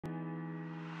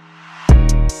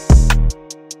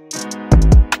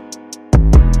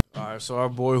right, so our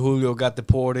boy Julio got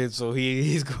deported, so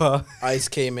he's gone. ICE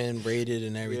came in, raided,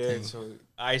 and everything. Yeah, so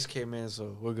ICE came in,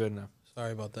 so we're good now.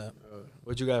 Sorry about that.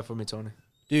 What you got for me, Tony?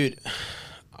 Dude,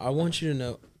 I want you to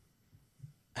know.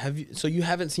 So you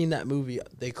haven't seen that movie?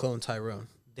 They cloned Tyrone.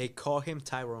 They call him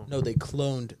Tyrone. No, they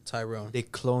cloned Tyrone. They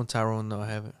cloned Tyrone. No, I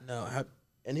haven't. No, have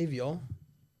any of y'all?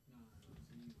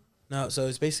 No. So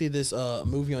it's basically this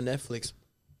movie on Netflix.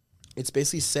 It's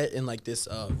basically set in like this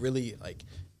really like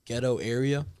ghetto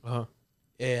area,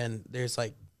 and there's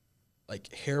like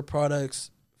hair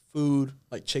products, food,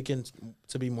 like chicken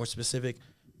to be more specific.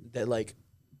 That like,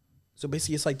 so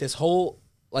basically it's like this whole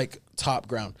like top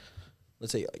ground.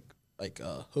 Let's say like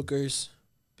hookers,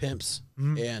 pimps,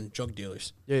 and drug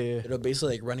dealers. Yeah. They're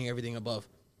basically like running everything above,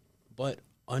 but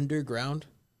underground,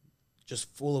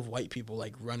 just full of white people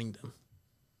like running them.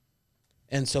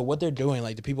 And so what they're doing,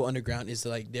 like the people underground, is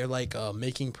like they're like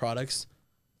making products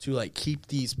to like keep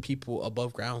these people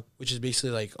above ground, which is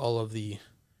basically like all of the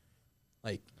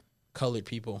like colored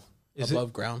people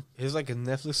above ground. Is it like a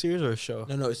Netflix series or a show?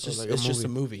 No, it's just like it's just a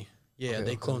movie. Yeah, Okay,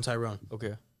 they clone Tyrone.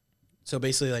 Okay. So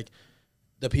basically, like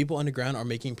the people underground are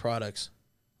making products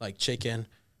like chicken,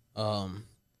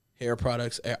 hair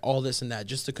products, all this and that,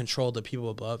 just to control the people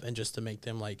above and just to make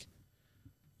them like,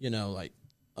 like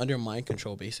under mind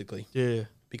control, basically. Yeah.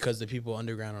 Because the people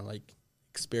underground are like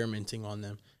experimenting on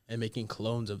them and making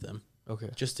clones of them. Okay.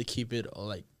 Just to keep it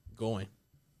like going.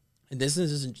 And this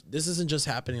isn't just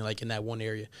happening like in that one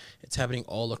area. It's happening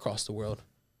all across the world.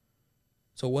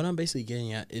 So what I'm basically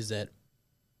getting at is that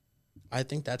I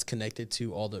think that's connected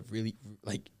to all the really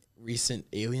like recent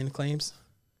alien claims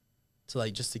to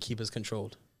like just to keep us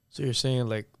controlled. So you're saying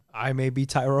like I may be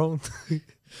Tyrone?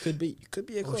 Could be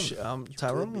a clone. Oh shit, I'm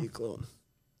Tyrone. Could be a clone.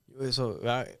 So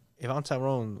if I'm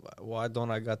Tyrone, why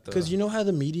don't I got the? Because you know how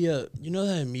the media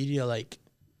like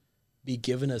be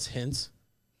giving us hints.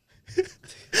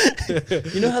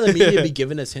 You know how the media be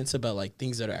giving us hints about like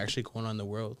things that are actually going on in the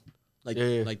world, like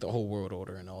like the whole world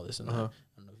order and all this and that. I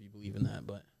don't know if you believe in that,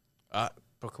 but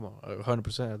bro, come on,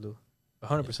 100% I do.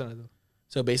 100% I do.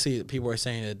 So basically, people are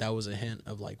saying that was a hint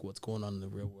of like what's going on in the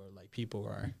real world. Like people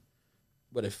are,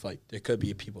 what if like there could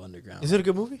be people underground? Is it a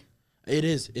good movie? It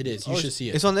is. You should see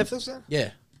it. It's on Netflix then?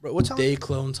 Yeah. Bro, what time? They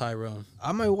clone Tyrone.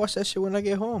 I might watch that shit when I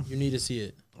get home. You need to see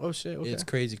it. Oh shit! Okay. It's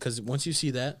crazy because once you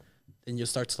see that, then you'll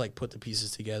start to like put the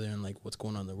pieces together and like what's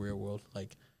going on in the real world.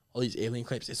 Like all these alien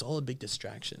claims, it's all a big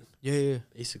distraction. Yeah.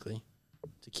 Basically,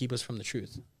 to keep us from the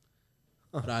truth.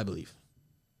 What I believe.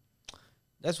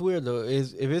 That's weird though.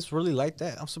 If it's really like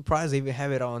that, I'm surprised they even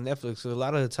have it on Netflix. Cause a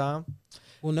lot of the time,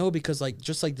 well, no, because like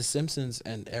just like The Simpsons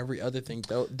and every other thing,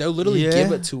 they'll literally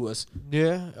give it to us.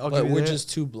 Yeah, but we're just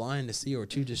too blind to see or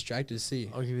too distracted to see.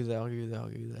 I'll give you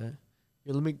that.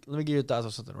 Yeah, let me get your thoughts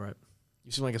on something, right?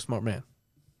 You seem like a smart man.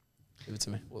 Give it to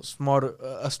me. Well,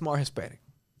 a smart Hispanic.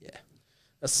 Yeah,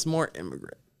 a smart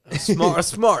immigrant. a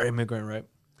smart immigrant, right?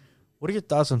 What are your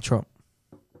thoughts on Trump?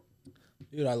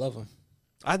 Dude, I love him.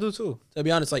 I do too. To be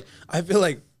honest, like I feel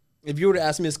like if you were to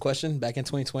ask me this question back in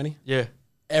 2020,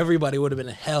 everybody would have been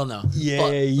hell no.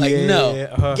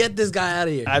 Get this guy out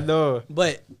of here. I know.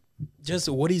 But just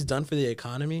what he's done for the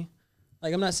economy,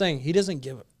 like I'm not saying he doesn't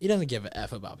give a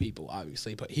F about people,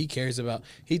 obviously, but he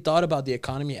thought about the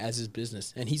economy as his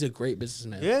business, and he's a great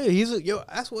businessman. Yeah,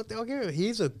 that's what they'll give.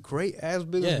 He's a great ass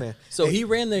businessman. Yeah. So he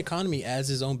ran the economy as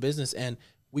his own business, and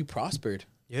we prospered.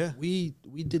 Yeah. We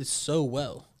did so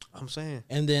well. I'm saying.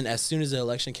 And then as soon as the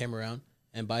election came around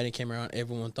and Biden came around,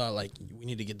 everyone thought like we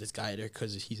need to get this guy there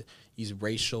because he's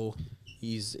racial,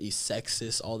 he's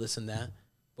sexist, all this and that.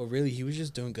 But really, he was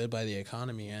just doing good by the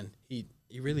economy, and he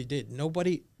really did. No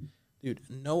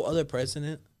other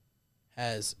president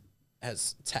has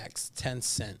taxed 10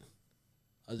 cents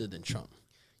other than Trump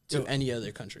to any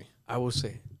other country. I would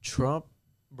say Trump,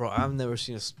 bro. I've never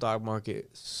seen a stock market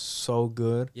so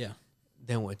good. Yeah.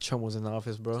 Than when Trump was in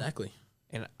office, bro. Exactly.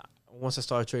 And once I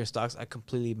started trading stocks, I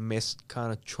completely missed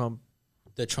kind of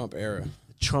the Trump era.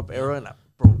 And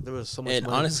bro, there was so much. And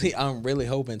money. Honestly, I'm really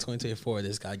hoping 2024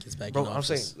 this guy gets back. Bro, in office.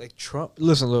 I'm saying like Trump.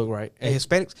 Listen, look, right? And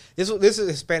Hispanics. This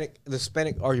is the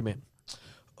Hispanic argument.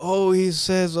 Oh, he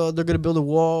says they're gonna build a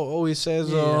wall. Oh, he says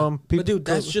people. But dude,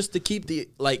 that's just to keep the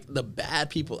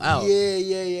bad people out.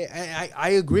 Yeah. I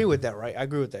agree with that, right? I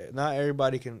agree with that. Not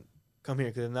everybody can come here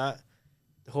because not.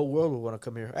 The whole world would want to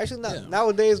come here. Actually,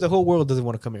 nowadays the whole world doesn't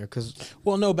want to come here because.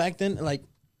 Well, no, back then, like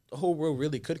the whole world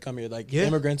really could come here, like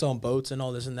immigrants on boats and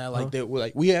all this and that. Like they were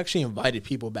we actually invited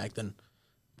people back then,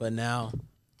 but now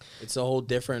it's a whole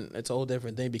different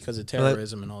thing because of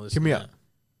terrorism and all this. Hear me out.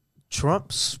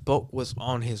 Trump spoke what's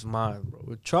on his mind,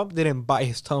 bro. Trump didn't bite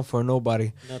his tongue for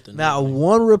nobody. Nothing. Not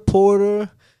one reporter,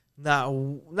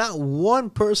 Not one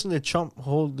person that Trump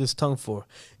hold his tongue for.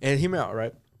 And hear me out,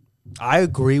 right? I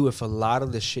agree with a lot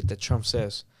of the shit that Trump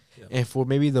says. Yeah. And for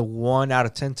maybe the 1 out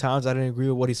of 10 times I didn't agree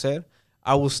with what he said,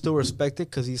 I will still respect it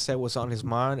because he said what's on his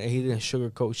mind and he didn't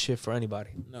sugarcoat shit for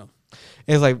anybody. No. And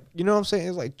it's like, you know what I'm saying?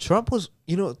 It's like Trump was,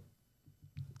 you know,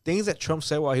 things that Trump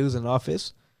said while he was in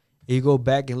office, you go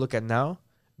back and look at now.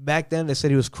 Back then, they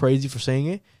said he was crazy for saying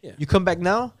it. Yeah. You come back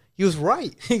now, he was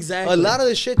right. Exactly. A lot of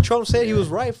the shit Trump said, he was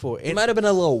right for. It might have been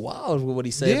a little wild with what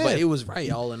he said, but it was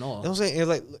right all in all. You know what I'm saying? It's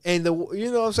like, and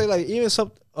you know what I'm saying? Like, even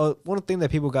one thing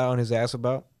that people got on his ass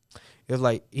about is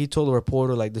like, he told a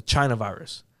reporter, like, the China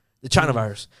virus. The China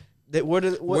virus.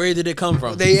 Where did it come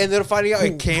from? They ended up finding out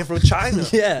it came from China.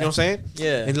 Yeah. You know what I'm saying?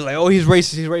 Yeah. And they're like, oh, he's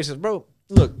racist. Bro,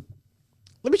 look,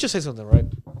 let me just say something, right?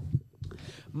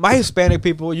 My Hispanic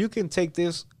people, you can take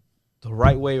this the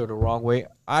right way or the wrong way.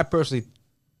 I personally,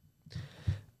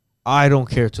 I don't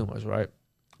care too much, right?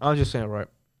 I'm just saying, right?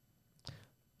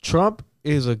 Trump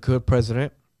is a good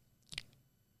president.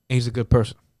 And he's a good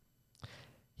person.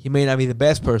 He may not be the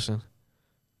best person,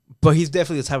 but he's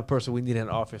definitely the type of person we need in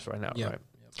office right now, right? Yep.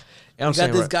 And I'm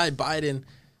saying, guy Biden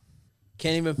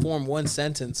can't even form one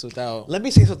sentence without. Let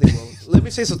me say something, bro. Let me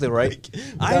say something, right?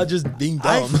 Without just being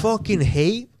dumb. I fucking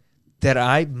hate that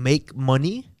I make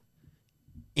money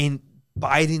in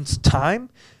Biden's time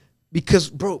because,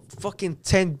 bro, fucking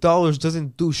 $10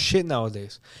 doesn't do shit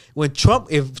nowadays. If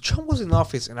Trump was in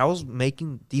office and I was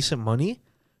making decent money,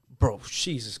 bro,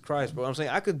 Jesus Christ, bro. I'm saying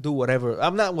I could do whatever.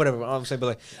 I'm not whatever. I'm saying,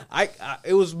 but like,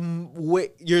 it was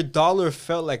your dollar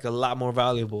felt like a lot more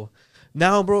valuable.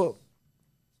 Now, bro,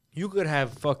 you could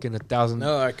have fucking $1,000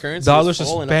 our currency to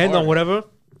spend on whatever.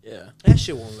 Yeah, that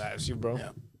shit won't last you, bro. Yeah.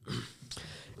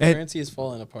 Currency is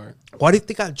falling apart. Why do you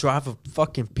think I drive a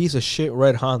fucking piece of shit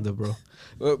red Honda, bro?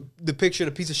 The picture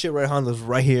of the piece of shit red Honda is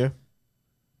right here.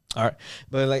 All right,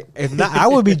 but like, if not, I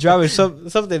would be driving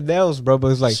something else, bro.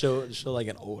 But it's like show like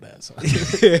an old ass.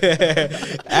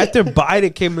 After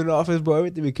Biden came in office, bro,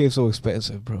 everything became so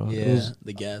expensive, bro. Yeah,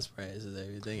 the gas prices,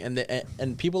 everything,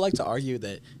 and people like to argue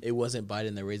that it wasn't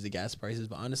Biden that raised the gas prices,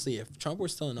 but honestly, if Trump were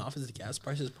still in office, the gas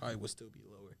prices probably would still be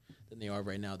lower than they are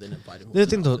right now. Than if Biden. There's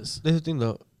the thing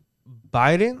though,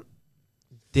 Biden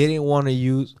didn't want to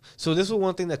use. So this was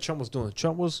one thing that Trump was doing.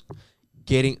 Trump was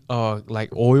getting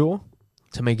like oil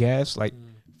to make gas, like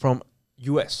from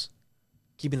U.S.,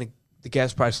 keeping the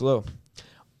gas price low.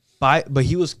 But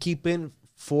he was keeping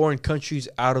foreign countries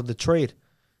out of the trade.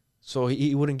 So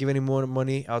he wouldn't give any more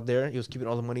money out there. He was keeping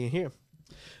all the money in here.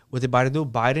 What did Biden do?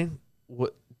 Biden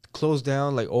would close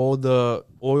down like all the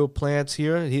oil plants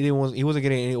here. He wasn't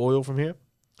getting any oil from here.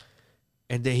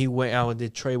 And then he went out and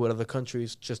did trade with other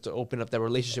countries just to open up that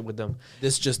relationship with them.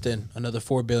 This just in, another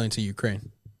 $4 billion to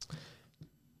Ukraine.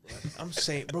 I'm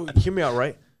saying, bro, hear me out,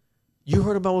 right? You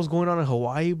heard about what's going on in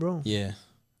Hawaii, bro? Yeah.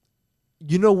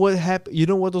 You know what happened? You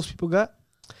know what those people got?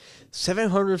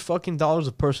 $700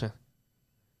 a person.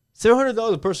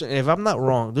 $700 a person. And if I'm not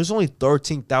wrong, there's only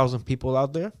 13,000 people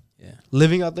out there. Yeah.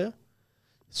 Living out there.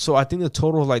 So I think the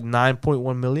total is like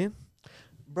 9.1 million.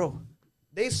 Bro,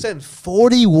 they sent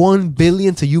 41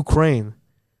 billion to Ukraine.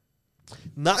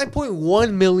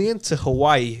 9.1 million to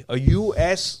Hawaii, a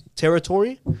U.S.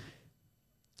 territory.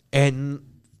 And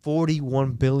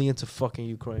 41 billion to fucking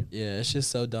Ukraine. Yeah, it's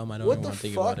just so dumb. I don't even want to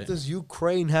think about it. What the fuck does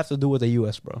Ukraine have to do with the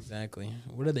U.S., bro? Exactly.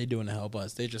 What are they doing to help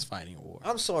us? They're just fighting a war.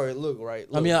 I'm sorry. Look, right.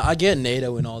 Look. I mean, I get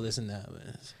NATO and all this and that. But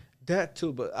that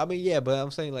too, but I mean, yeah, but I'm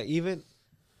saying like even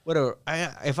whatever.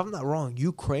 If I'm not wrong,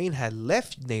 Ukraine had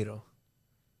left NATO.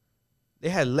 They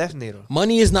had left NATO.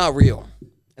 Money is not real,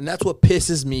 and that's what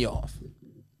pisses me off.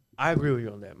 I agree with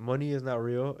you on that. Money is not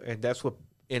real, and that's what.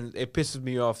 And it pisses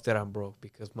me off that I'm broke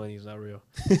because money is not real.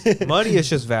 Money is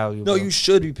just value. No, bro. you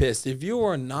should be pissed. If you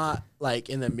are not like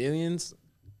in the millions,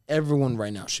 everyone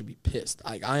right now should be pissed.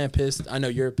 Like I am pissed. I know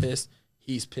you're pissed.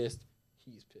 He's pissed.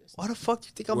 He's pissed. Why the fuck do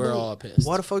you think We're all pissed.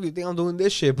 Why the fuck do you think I'm doing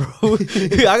this shit, bro?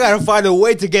 I gotta find a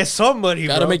way to get some money,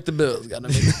 Gotta bro. make the bills. Gotta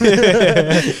make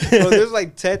the Bro, there's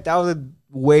like 10,000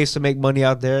 ways to make money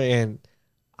out there, and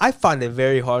I find it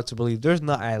very hard to believe there's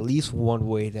not at least one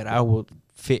way that I would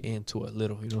fit into a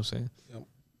little, you know what I'm saying? Yep.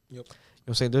 You know what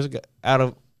I'm saying? There's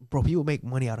people make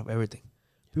money out of everything.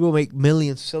 People make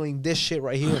millions selling this shit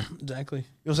right here. Exactly. You know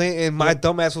what I'm saying? And my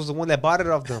dumbass was the one that bought it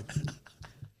off them. You know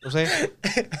what I'm saying?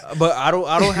 But I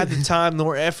don't have the time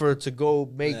nor effort to go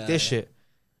make this shit.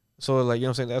 So like, you know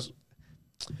what I'm saying? That's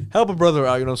help a brother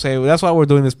out, you know what I'm saying? That's why we're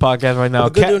doing this podcast right now.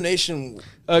 A good donation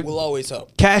will always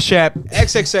help. Cash App,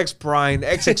 XXX Brian,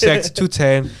 XXX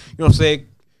 210. You know what I'm saying?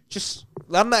 just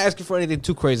I'm not asking for anything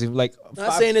too crazy. Like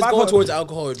not saying it's going towards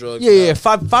alcohol or drugs. Yeah,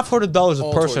 $500 a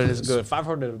All person towards is this. good.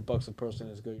 $500 a person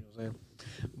is good. You know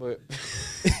what I'm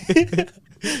saying? But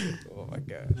oh my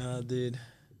god, Nah, dude.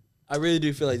 I really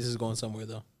do feel like this is going somewhere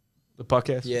though. the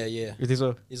podcast. Yeah. You think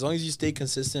so? As long as you stay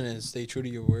consistent and stay true to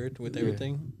your word with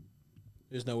everything,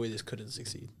 there's no way this couldn't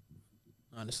succeed.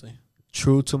 Honestly.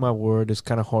 True to my word is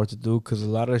kind of hard to do because a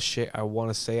lot of shit I want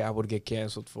to say I would get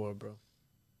canceled for, bro.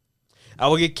 I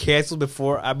would get canceled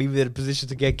before I'm even in a position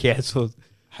to get canceled.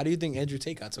 How do you think Andrew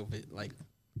Tate got so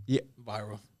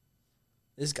viral?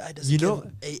 This guy doesn't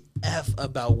give a F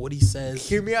about what he says.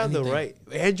 Hear me out though, right?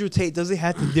 Andrew Tate doesn't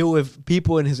have to deal with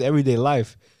people in his everyday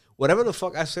life. Whatever the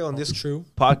fuck I say on this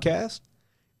podcast,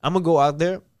 I'm going to go out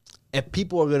there and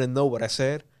people are going to know what I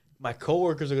said. My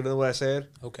coworkers are going to know what I said.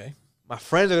 Okay. My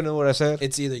friends are going to know what I said.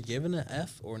 It's either given an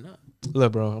F or not.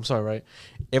 Look, bro, I'm sorry, right?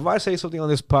 If I say something on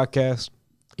this podcast,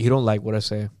 you don't like what I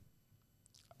say,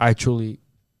 I'm going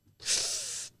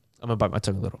to bite my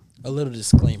tongue a little. A little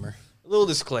disclaimer.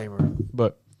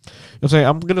 But I'm saying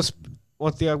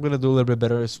one thing I'm going to do a little bit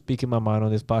better is speaking my mind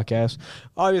on this podcast.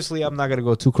 Obviously, I'm not going to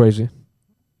go too crazy.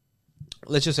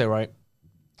 Let's just say, right,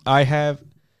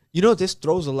 this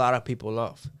throws a lot of people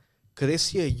off. Because they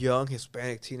see a young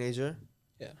Hispanic teenager.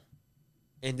 Yeah.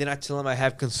 And then I tell them I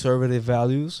have conservative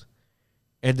values.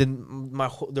 And then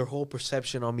their whole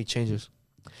perception on me changes.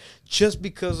 Just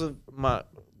because of my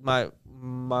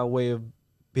way of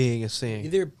being and saying.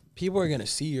 Either people are going to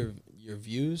see your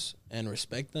views and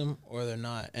respect them, or they're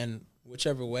not. And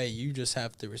whichever way, you just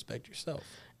have to respect yourself.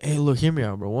 Hey, look, hear me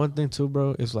out, bro. One thing, too,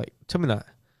 bro, is like, tell me not.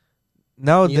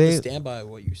 Nowadays, you have to stand by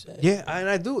what you say. Yeah, and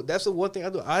I do. That's the one thing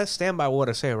I do. I stand by what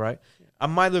I say, right? Yeah.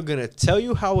 I'm either going to tell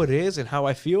you how it is and how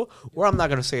I feel, or I'm not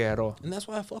going to say it at all. And that's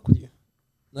why I fuck with you.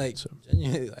 Like,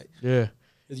 genuinely, like. Yeah.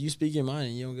 Because you speak your mind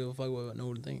and you don't give a fuck what no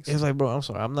one thinks. It's like, bro, I'm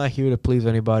sorry. I'm not here to please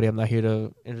anybody. I'm not here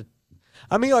to...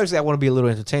 obviously, I want to be a little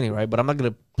entertaining, right? But I'm not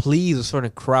going to please a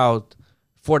certain crowd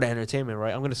for the entertainment,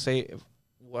 right? I'm going to say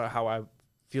how I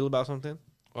feel about something,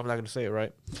 or I'm not going to say it,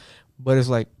 right? But it's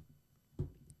like,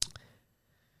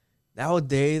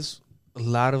 nowadays, a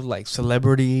lot of, like,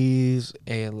 celebrities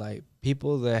and, like,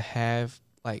 people that have,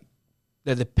 like,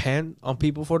 that depend on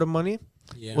people for the money,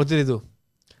 what do they do?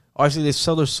 Obviously, they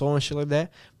sell their soul and shit like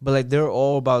that, but, like, they're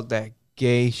all about that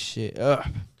gay shit. Ugh.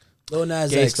 Lil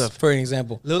Nas Gay X, stuff. for an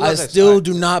example. I still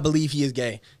do not believe he is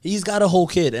gay. He's got a whole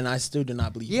kid, and I still do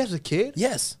not believe he has a kid?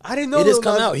 Yes. I didn't know it has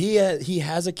come out. He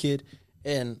has a kid,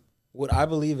 and what I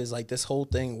believe is, like, this whole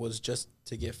thing was just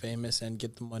to get famous and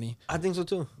get the money. I think so,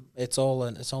 too. It's all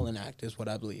an act, is what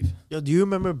I believe. Yo, do you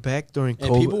remember back during COVID?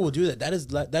 And people will do that. That is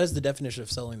the definition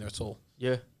of selling their soul.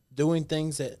 Yeah. Doing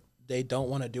things that they don't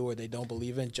want to do or they don't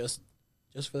believe in just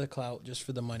for the clout, just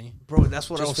for the money. Bro, that's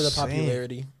what I was saying. Just for the saying.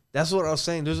 popularity. That's what I was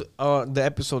saying. There's the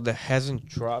episode that hasn't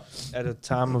dropped at the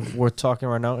time of we're talking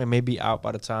right now. It may be out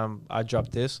by the time I drop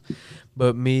this.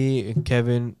 But me and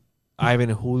Kevin, Ivan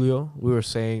and Julio, we were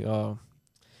saying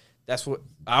that's what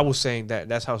I was saying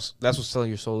that's what selling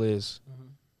your soul is. Mm-hmm.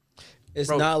 It's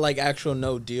not like actual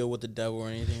no deal with the devil or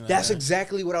anything like that. That's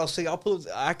exactly what I was saying.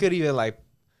 I could even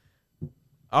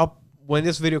when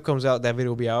this video comes out, that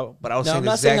video will be out. But I was saying I'm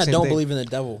not saying I don't believe in the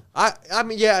devil. I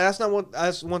mean, yeah,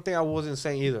 that's one thing I wasn't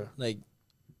saying either. Like,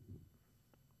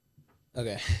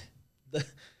 okay,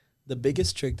 the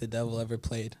biggest trick the devil ever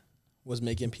played was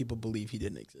making people believe he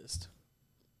didn't exist.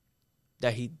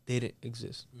 That he didn't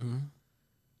exist. Mm-hmm.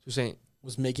 So you're saying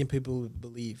was making people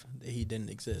believe that he didn't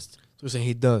exist. So you're saying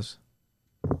he does.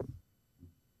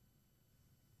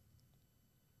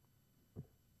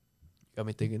 Got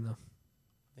me thinking now.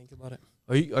 Think about it.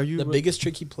 Are you the biggest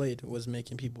trick he played was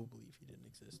making people believe he didn't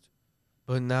exist.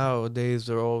 But nowadays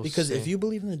they're all because if you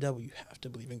believe in the devil, you have to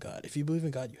believe in God. If you believe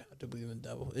in God, you have to believe in the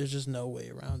devil. There's just no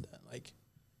way around that. Like,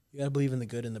 you gotta believe in the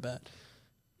good and the bad.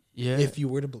 Yeah. If you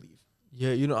were to believe.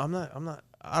 Yeah, I'm not.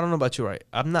 I don't know about you, right?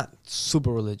 I'm not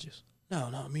super religious. No,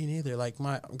 me neither. Like,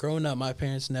 growing up, my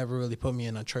parents never really put me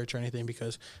in a church or anything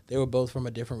because they were both from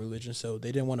a different religion, so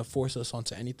they didn't want to force us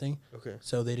onto anything. Okay.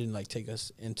 So they didn't take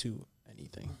us into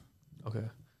anything. Okay.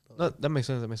 That makes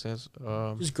sense. That makes sense.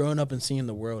 Just growing up and seeing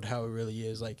the world how it really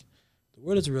is, like, the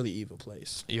world is a really evil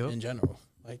place in general.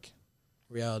 Like,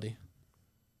 reality.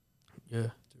 Yeah.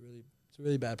 It's a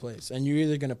really bad place, and you're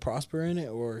either gonna prosper in it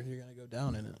or you're gonna go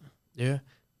down in it. Yeah,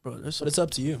 bro. But it's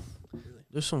up to you. Really.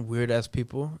 There's some weird ass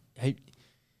people. Hey,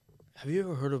 have you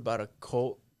ever heard about a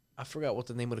cult? I forgot what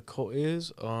the name of the cult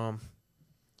is. You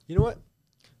know what?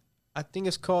 I think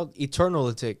it's called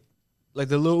Eternal Atake, like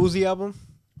the Lil Uzi album.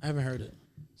 I haven't heard it.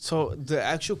 So the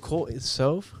actual cult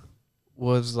itself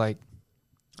was like,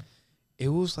 it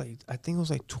was like, I think it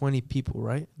was like 20 people,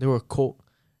 right? They were a cult,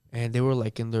 and they were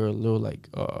like in their little like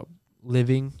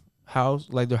living house,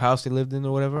 like their house they lived in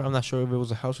or whatever. I'm not sure if it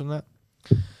was a house or not.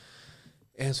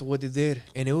 And so what they did,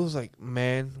 and it was like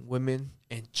men, women,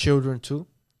 and children too.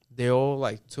 They all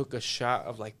like took a shot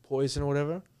of like poison or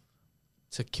whatever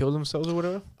to kill themselves or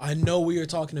whatever. I know what you're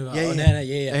talking about. Yeah, Oh, yeah.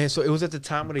 yeah. And so it was at the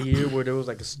time of the year where there was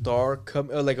like a star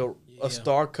coming, like a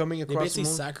star coming across they basically the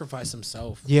moon. sacrificed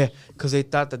themselves. Yeah, because they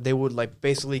thought that they would like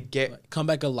basically get Like, come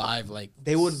back alive. Like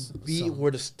they would be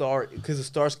where the star, because the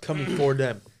star's coming for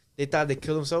them. They thought they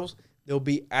kill themselves, they'll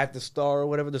be at the star or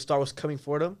whatever. The star was coming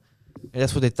for them, and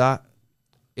that's what they thought.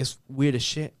 It's weird as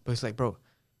shit, but it's like, bro,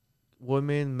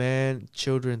 women, men,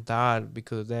 children died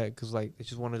because of that. Because like they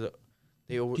just wanted to.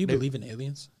 Do you believe in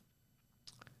aliens?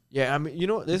 Yeah, I mean, you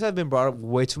know, this has been brought up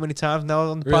way too many times now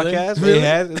on the Really? podcast. Really? It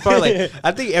has. It's probably like,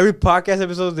 I think every podcast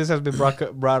episode this has been brought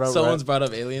up. Someone's right? brought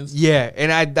up aliens. Yeah,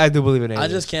 and I do believe in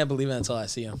aliens. I just can't believe it until I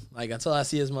see him. Like until I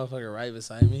see this motherfucker right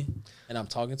beside me, and I'm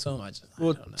talking to him. I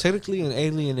don't know. Technically, an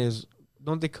alien is,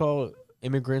 don't they call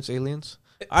immigrants aliens?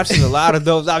 I've seen a lot of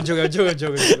those. I'm joking.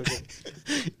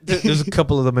 There's a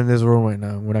couple of them in this room right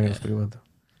now. We're not gonna speak about them.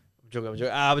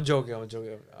 I'm joking.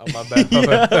 Oh, my bad.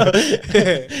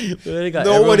 They got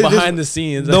behind the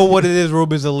scenes. No, what it is,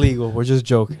 Rube, is illegal. We're just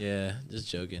joking. Yeah, just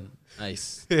joking.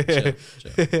 Nice. Chill.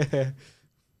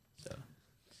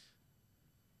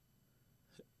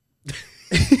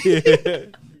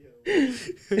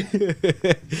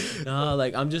 No,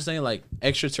 like I'm just saying, like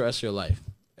extraterrestrial life.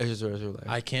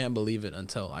 I can't believe it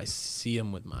until I see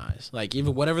him with my eyes. Like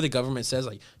even whatever the government says,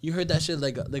 like you heard that shit,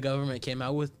 like the government came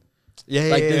out with.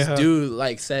 This dude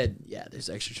like said, yeah, there's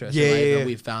extraterrestrial life, and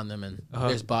we found them, and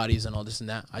there's bodies and all this and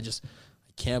that. I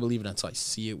can't believe it until I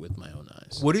see it with my own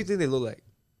eyes. What do you think they look like?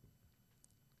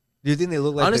 Do you think they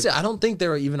look like? Honestly, I don't think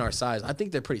they're even our size. I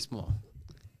think they're pretty small,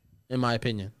 in my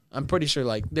opinion. I'm pretty sure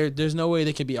like there's no way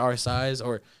they could be our size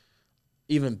or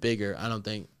even bigger. I don't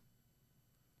think.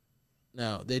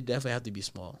 No, they definitely have to be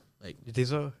small. Like you think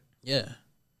so? Yeah.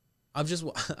 I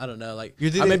don't know. Like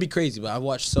I may be crazy, but I've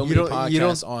watched so many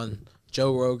podcasts on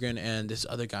Joe Rogan and this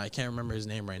other guy. I can't remember his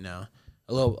name right now.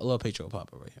 A little picture will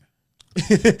pop up right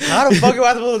here. How the fuck am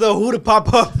I supposed to know who to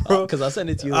pop up, bro? Because I'll send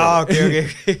it to you. Oh,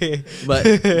 okay. But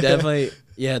definitely,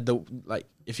 yeah.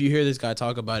 If you hear this guy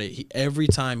talk about it, every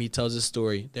time he tells his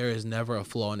story, there is never a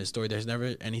flaw in his story. There's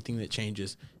never anything that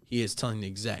changes. He is telling the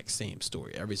exact same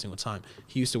story every single time.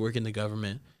 He used to work in the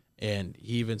government, and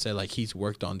he even said like he's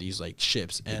worked on these like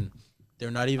ships, and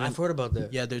they're not even. I've heard about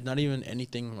that. Yeah, there's not even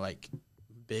anything like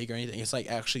big or anything. It's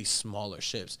like actually smaller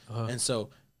ships, and so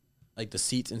like the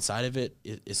seats inside of it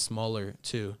is smaller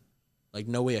too. Like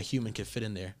no way a human could fit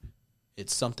in there.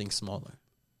 It's something smaller.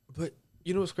 But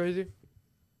you know what's crazy?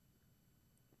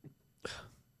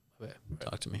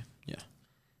 Talk to me. Yeah.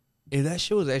 If that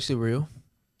shit was actually real,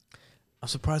 I'm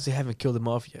surprised they haven't killed him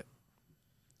off yet.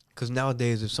 Because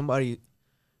nowadays, if somebody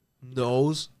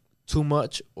knows too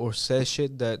much or says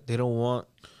shit that they don't want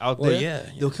out there,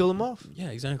 they'll kill them off. Yeah,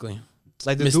 exactly.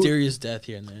 Like the mysterious death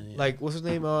here and there. Yeah. Like, what's his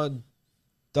name?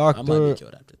 Doctor. I might be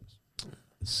killed after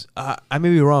this. I may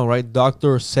be wrong, right?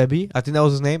 Dr. Sebi. I think that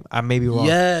was his name. I may be wrong.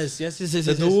 Yes.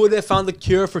 The dude that found the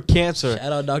cure for cancer.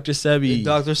 Shout out Dr. Sebi.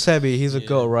 Dr. Sebi. He's a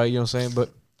goat, right? You know what I'm saying?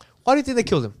 But why do you think they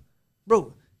killed him?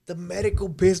 Bro, the medical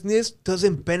business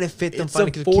doesn't benefit them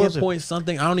finding a 4 point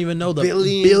something. I don't even know the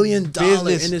billion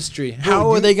dollar industry. Bro,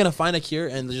 how are they gonna find a cure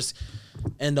and just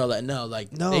end all that? No,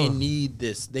 they need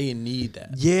this. They need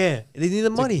that. Yeah, they need the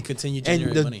money. Continue generating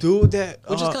and the money. Dude that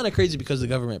which is kind of crazy because the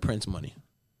government prints money.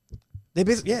 They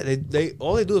basically they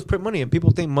all they do is print money, and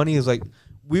people think money is like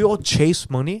we all chase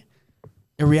money.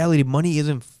 In reality, money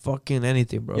isn't fucking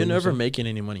anything, bro. You're never making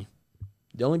any money.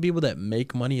 The only people that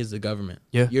make money is the government.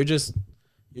 Yeah, you're just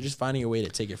finding a way to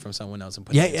take it from someone else and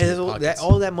put it into your pockets.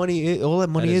 All that money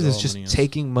is just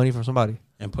taking money from somebody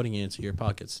and putting it into your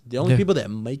pockets. The only people that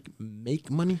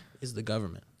make money is the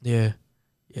government. Yeah,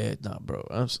 nah, bro.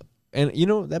 And you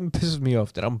know that pisses me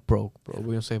off that I'm broke, bro. You know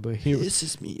what I'm saying? But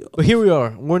pisses me off. But here we are.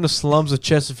 We're in the slums of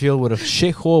Chesterfield with a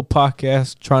shithole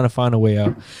podcast, trying to find a way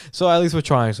out. So at least we're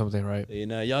trying something, right? You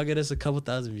know, y'all get us a couple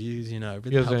thousand views. You know, it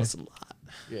really helps us a lot.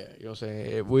 Yeah, you know what I'm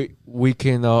saying? We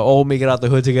can all make it out the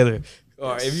hood together.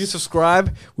 All right, if you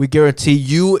subscribe, we guarantee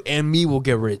you and me will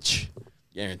get rich.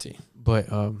 Guarantee. But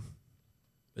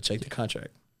check the contract.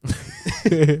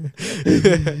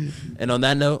 And on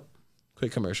that note,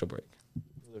 quick commercial break.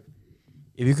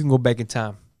 If you can go back in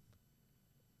time,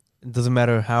 it doesn't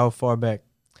matter how far back,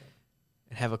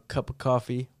 and have a cup of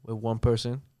coffee with one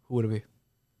person, who would it be?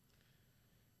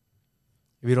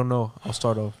 If you don't know, I'll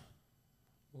start off.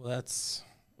 Well, that's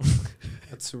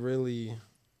really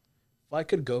If I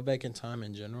could go back in time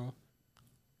in general,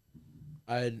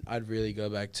 I'd really go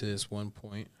back to this one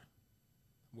point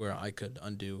where I could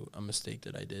undo a mistake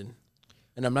that I did.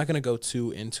 And I'm not gonna go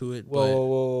too into it.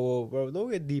 Whoa, bro! Don't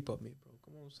get deep on me, bro.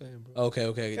 Come on, I'm saying, bro. Okay.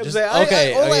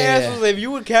 All I asked was if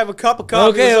you would have a cup of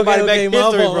coffee with somebody back in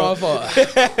history, bro. My fault.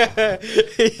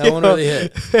 That one really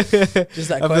hit. Just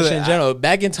that question in general.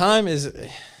 Back in time is.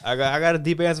 I got a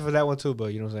deep answer for that one too,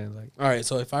 but you know what I'm saying, like. All right,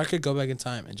 so if I could go back in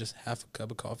time and just have a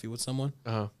cup of coffee with someone,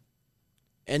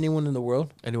 anyone in the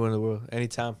world,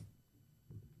 anytime.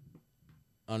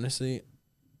 Honestly,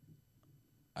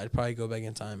 I'd probably go back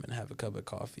in time and have a cup of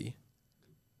coffee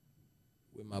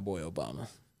with my boy Obama.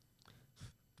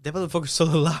 That motherfucker's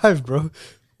still alive, bro.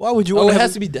 Why would you? Oh, it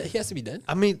has to be dead. He has to be dead.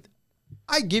 I mean,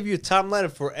 I give you a timeline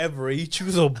of forever. You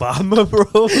choose Obama,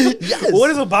 bro. Yes. What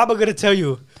is Obama gonna tell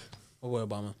you? My boy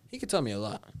Obama. He could tell me a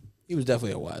lot. He was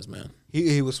definitely a wise man.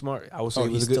 He was smart. I would say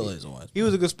he still is a wise man. He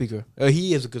was a good speaker.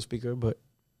 He is a good speaker, but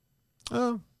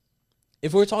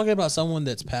if we're talking about someone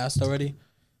that's passed already,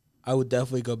 I would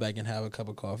definitely go back and have a cup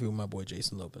of coffee with my boy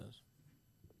Jason Lopez.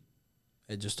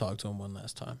 And just talk to him one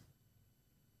last time.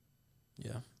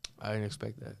 Yeah. I didn't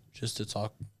expect that. Just to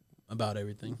talk about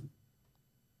everything.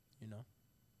 You know?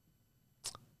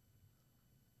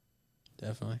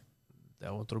 Definitely.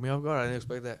 That one threw me off guard. I didn't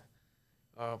expect that.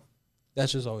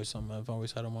 That's just always something I've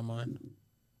always had on my mind.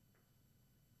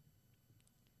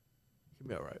 He'd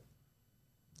be all right.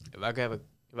 If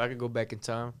I could go back in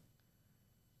time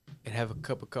and have a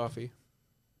cup of coffee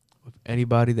with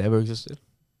anybody that ever existed,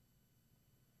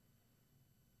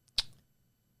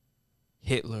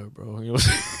 Hitler, bro. You know what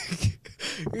I'm saying?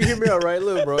 You hear me all right,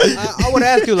 look, bro. I would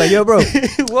ask you, like, yo, bro,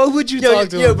 what would you talk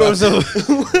to him about? Bro, so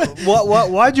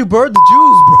why'd you burn the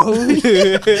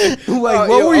Jews, bro? Like,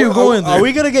 what were you going through? Are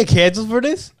we gonna get canceled for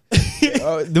this?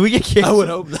 Do we get canceled? I would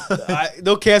hope not.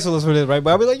 Don't cancel us for this, right?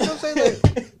 But I'll be like, you know what I'm saying?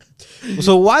 Like,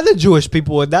 so why the Jewish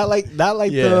people and not like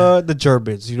the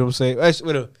Germans? You know what I'm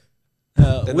saying?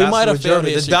 We might have failed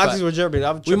history. The Nazis were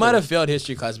German. We might have failed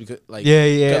history class because, like,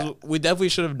 we definitely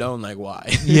should have known, like, why.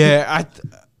 Yeah,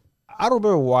 I don't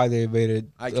remember why they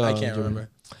invaded. I can't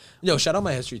remember. Yo, shout out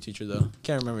my history teacher though.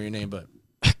 Can't remember your name, but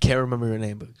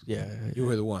yeah, you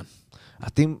were the one. I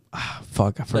think.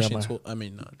 Fuck, I forgot. Not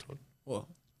 12th. Well,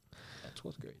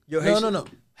 12th grade. Yo, no.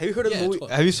 Have you heard of the movie? 12th.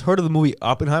 Have you heard of the movie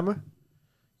Oppenheimer?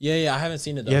 Yeah, I haven't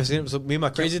seen it though. You haven't seen it? So me and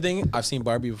my crazy thing, I've seen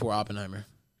Barbie before Oppenheimer,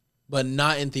 but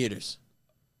not in theaters.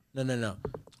 No.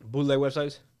 Bootleg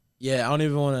websites. Yeah, I don't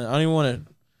even want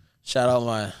to shout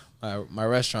out my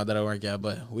restaurant that I work at,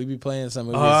 but we be playing some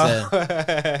movies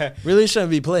that really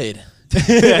shouldn't be played.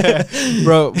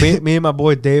 Bro, me and my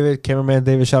boy David, cameraman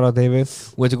David, shout out David,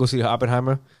 went to go see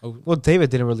Oppenheimer. Oh. Well, David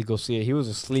didn't really go see it. He was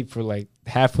asleep for like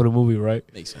half of the movie, right?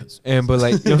 Makes sense. But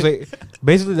like, you know what I'm saying?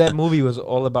 Basically that movie was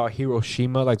all about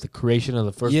Hiroshima, like the creation of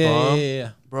the first bomb. Yeah.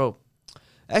 Bro,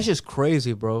 that's just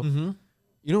crazy, bro. Mm-hmm.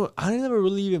 You know, I never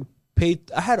really even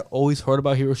paid. I had always heard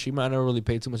about Hiroshima. I never really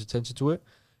paid too much attention to it.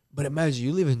 But imagine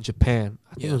you live in Japan.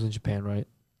 I think it was in Japan, right?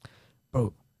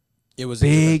 Bro, it was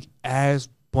big ass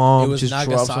bomb. It was just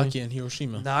Nagasaki and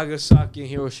Hiroshima. Nagasaki and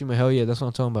Hiroshima. Hell yeah, that's what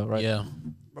I'm talking about, right? Yeah.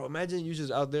 Bro, imagine you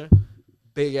just out there,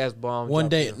 big ass bomb. One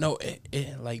day,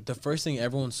 like the first thing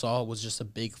everyone saw was just a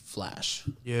big flash.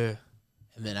 Yeah.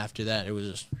 And then after that, it was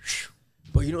just.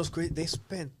 But you know what's great? They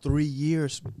spent 3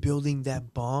 years building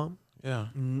that bomb. Yeah.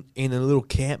 In a little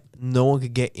camp. No one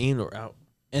could get in or out.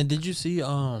 And did you see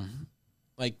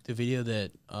like the video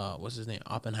that what's his name,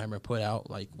 Oppenheimer put out,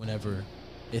 like whenever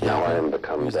it happened? I am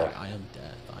become death. Like, I am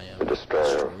death. I am the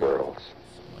destroyer of worlds.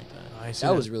 Something like that.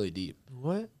 That was really deep.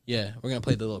 What? Yeah, we're gonna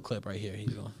play the little clip right here.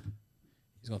 He's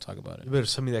gonna talk about it. You better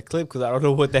send me that clip because I don't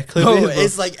know what that clip is.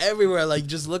 It's like everywhere. Like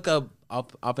just look up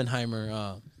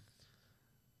Oppenheimer.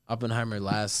 Oppenheimer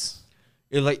last.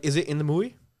 Is it in the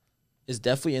movie? It's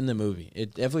definitely in the movie.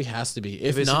 It definitely has to be.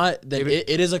 If not, then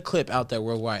it is a clip out there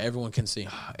worldwide. Everyone can see.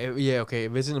 Yeah, okay.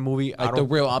 If it's in the movie, like the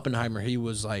real Oppenheimer, he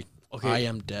was like, okay. I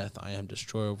am death. I am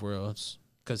destroyer of worlds.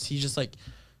 Because he's just like,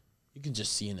 you can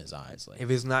just see in his eyes. Like, if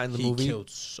it's not in the movie, he killed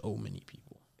so many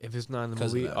people. If it's not in the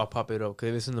movie, I'll pop it up. Because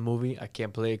if it's in the movie, I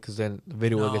can't play it because then the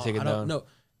video will get taken down. No,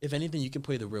 if anything, you can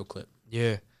play the real clip.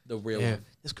 Yeah. The real one.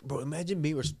 Bro, imagine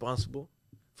being responsible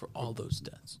for all those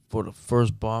deaths. For the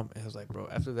first bomb. And it was like, bro,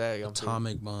 after that,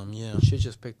 atomic bomb, yeah. Shit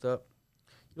just picked up.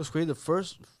 It was crazy. The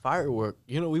first firework,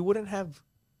 we wouldn't have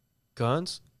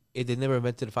guns if they never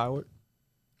invented a firework.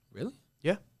 Really?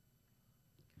 Yeah.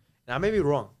 Now, I may be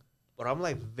wrong, but I'm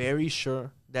like very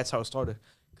sure that's how it started.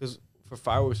 Because for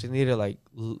fireworks, they needed like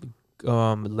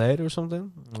lead or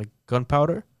something, like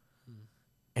gunpowder.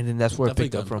 And then that's where it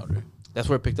picked up from. That's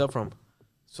where it picked up from.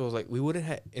 So like we wouldn't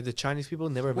have if the Chinese people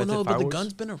never Well, invented no, but fireworks. the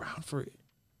gun's been around for,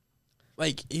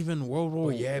 like, even World War. Oh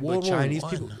yeah, World but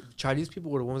War Chinese people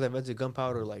were the ones that invented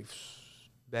gunpowder. Like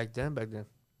back then.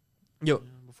 Yo,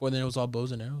 Before then, it was all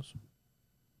bows and arrows.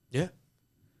 hear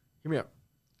me out.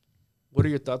 What are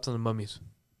your thoughts on the mummies?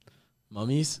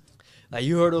 Mummies. Like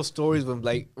you heard those stories when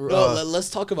like Let's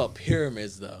talk about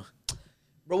pyramids though.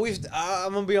 bro,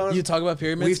 I'm gonna be honest. You talk about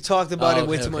pyramids. We've talked about it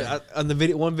way okay, too much. okay. On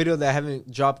the one video that I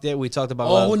haven't dropped yet, we talked about.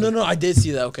 Oh no, I did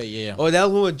see that. Okay, yeah. Oh, that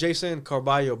was one with Jason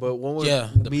Carballo, but one with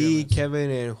the me, pyramids.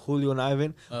 Kevin, and Julio and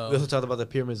Ivan. We also talked about the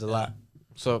pyramids a lot.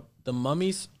 So The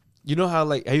mummies. you know how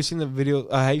like have you seen the video?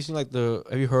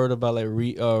 Have you heard about like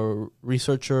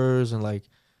researchers and like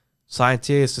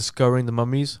scientists discovering the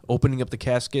mummies, opening up the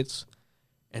caskets,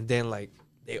 and then like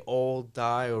they all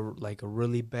die or like a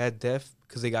really bad death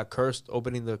because they got cursed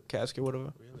opening the casket,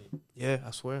 whatever. Really? Yeah,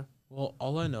 I swear. Well,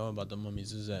 all I know about the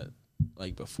mummies is that,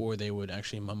 like, before they would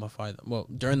actually mummify them. Well,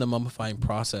 during the mummifying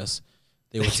process,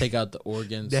 they would take out the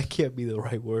organs. That can't be the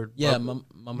right word. Yeah,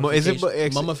 Is it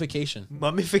mummification.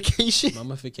 Mummification?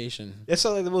 Mummification. That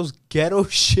sounds like the most ghetto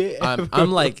shit ever.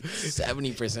 I'm like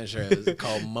 70% sure it's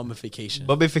called mummification.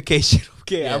 Mummification.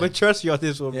 Okay, Yeah. I'm gonna trust you on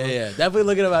this one, bro. Yeah. Definitely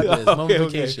look it up after this.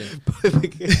 Mummification.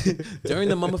 Mummification. During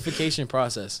the mummification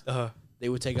process, Uh-huh. they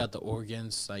would take out the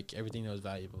organs, like everything that was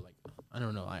valuable. Like, I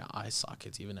don't know, eye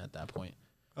sockets even at that point.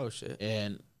 Oh shit.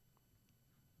 And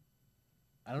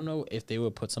I don't know if they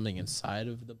would put something inside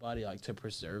of the body, like, to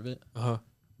preserve it. Uh-huh.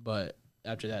 But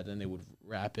after that, then they would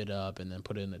wrap it up and then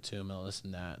put it in the tomb and this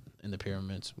and that in the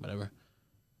pyramids, whatever.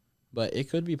 But it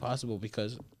could be possible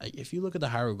because, like, if you look at the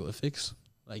hieroglyphics,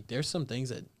 like, there's some things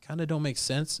that kind of don't make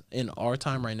sense in our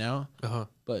time right now. Uh-huh.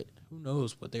 But who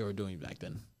knows what they were doing back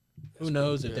then? Who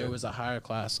knows if there was a higher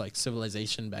class, like,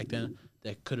 civilization back then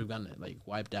that could have gotten, like,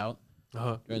 wiped out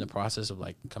during the process of,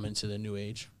 like, coming to the new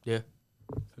age? Yeah.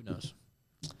 Who knows?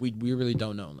 We really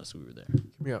don't know unless we were there.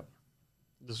 Yeah.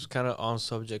 This is kind of on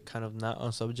subject, kind of not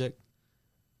on subject.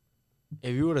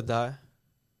 If you were to die,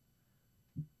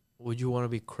 would you want to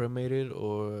be cremated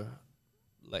or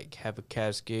like have a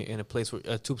casket in a place where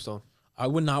a tombstone? I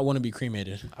would not want to be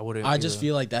cremated. I wouldn't. I just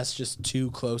feel like that's just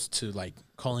too close to, like,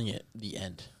 calling it the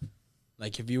end.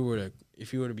 Like, if you were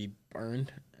to be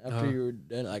burned after you were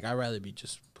dead, like, I'd rather be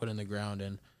just put in the ground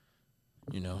and,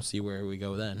 you know, see where we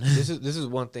go then. this is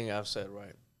one thing I've said,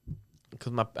 right?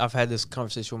 Because I've had this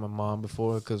conversation with my mom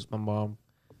before. Because my mom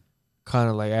kind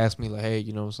of like asked me like, hey,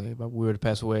 you know what I'm saying, if we were to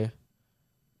pass away,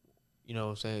 you know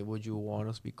what I'm saying, would you want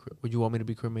me to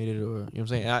be cremated, or you know what I'm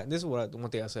saying? This is one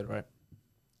thing I said, right?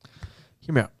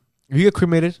 Hear me out. If you get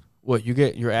cremated, what, you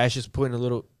get your ashes put in a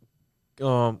little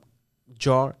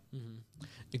jar. Mm-hmm.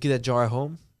 You get that jar at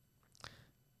home.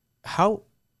 How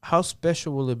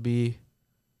special will it be,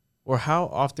 or how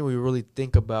often will you really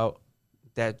think about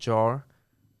that jar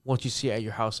once you see it at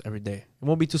your house every day? It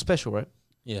won't be too special, right?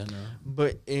 Yeah, no.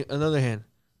 But in another hand,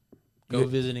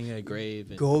 Visiting a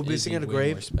grave. Go visiting at a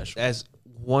grave special. as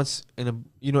once in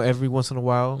a, every once in a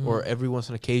while or every once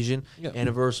on occasion,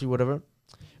 anniversary, whatever,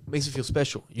 makes it feel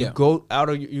special. You go out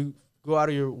of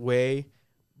your way,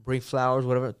 bring flowers,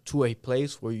 whatever, to a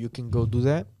place where you can go do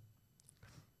that.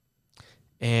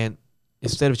 And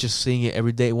instead of just seeing it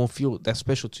every day, it won't feel that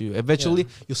special to you. Eventually,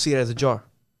 you'll see it as a jar.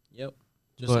 Yep.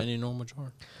 Just any normal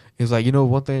jar. It's like,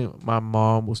 one thing my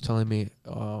mom was telling me,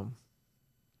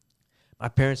 my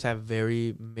parents have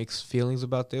very mixed feelings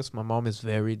about this. My mom is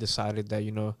very decided that,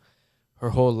 her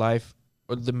whole life,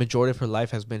 or the majority of her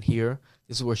life has been here.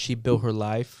 This is where she built her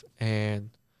life, and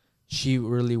she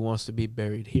really wants to be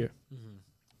buried here. Mm-hmm.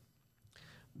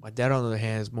 My dad, on the other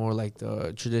hand, is more like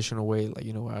the traditional way, like,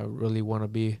 I really want to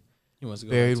be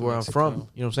buried where I'm from. You know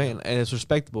what I'm saying? And it's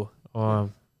respectable.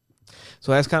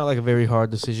 So that's kind of like a very hard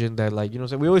decision that, like,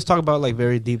 we always talk about, like,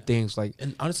 very deep things. Like,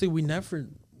 and honestly, we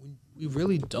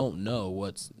really don't know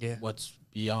what's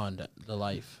beyond the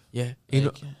life. Yeah.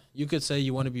 Like, you could say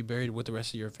you want to be buried with the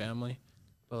rest of your family,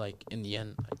 but, like, in the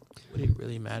end, like, would it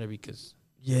really matter? Because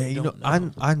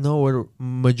I know where the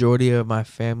majority of my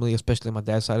family, especially my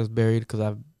dad's side, is buried because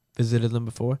I've visited them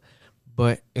before.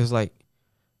 But it's like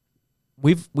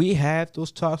we have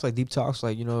those talks, like deep talks,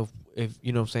 like, if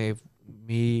you know what I'm saying, if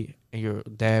me and your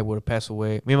dad would have passed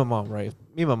away, me and my mom, right?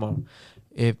 Me and my mom,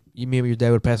 if me and your dad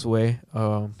would have passed away,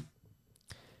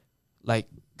 like,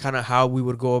 kind of how we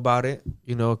would go about it,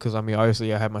 because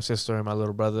obviously I have my sister and my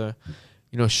little brother.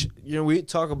 We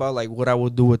talk about, like, what I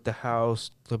would do with the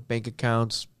house, the bank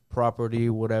accounts, property,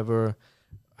 whatever,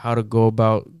 how to go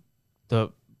about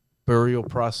the burial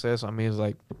process. It's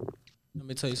like, let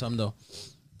me tell you something though.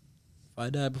 If I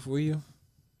die before you,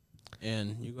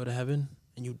 and you go to heaven,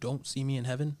 and you don't see me in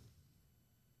heaven,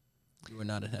 You were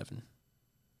not in heaven.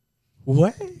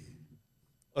 What?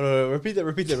 Repeat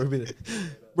that.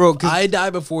 Bro, I die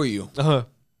before you. Uh-huh.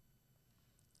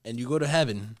 And you go to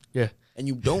heaven. Yeah. And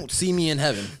you don't see me in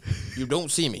heaven. You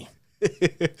don't see me.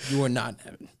 You are not in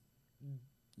heaven.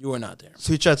 You are not there.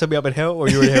 So you trying to tell me I'm in hell or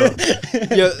you're in hell?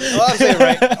 Yeah, all I'm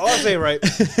saying right.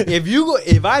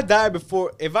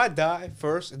 If I die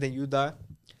first and then you die,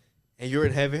 and you're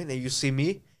in heaven and you see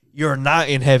me, you're not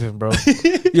in heaven, bro. You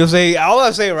know what I'm saying? All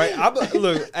I'm saying, right?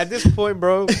 Look, at this point,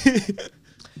 bro,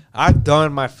 I've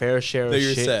done my fair share of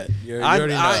You're shit. set. You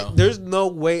already know. There's no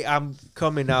way I'm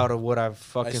coming out of what I've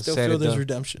fucking said. I still feel there's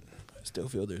redemption.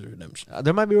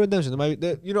 There might be redemption. I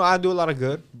do a lot of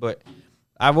good, but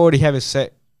I've already have it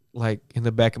set like in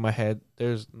the back of my head.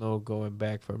 There's no going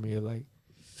back for me. Like,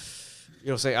 you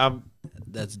know what I'm saying?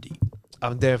 That's deep.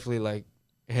 I'm definitely like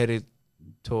headed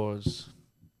towards.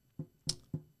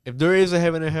 If there is a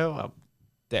heaven and hell, I'm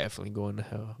definitely going to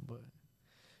hell. But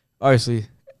obviously,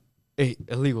 hey,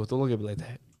 illegal. Don't look at me like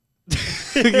that.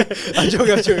 I'm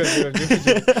joking.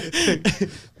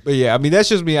 But yeah, I mean that's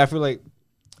just me. I feel like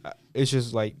it's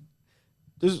just like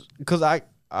there's because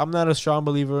I'm not a strong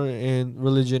believer in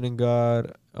religion and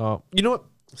God. You know what?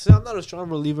 Since I'm not a strong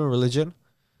believer in religion,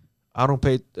 I don't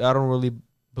really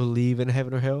believe in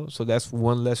heaven or hell. So that's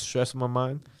one less stress in my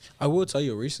mind. I will tell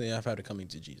you, recently I've had a coming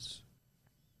to Jesus.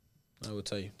 I will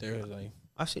tell you, there's like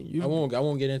I've seen you. I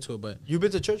won't get into it, but You've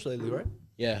been to church lately, right?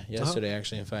 yeah, yesterday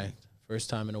actually. In fact, first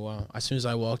time in a while. As soon as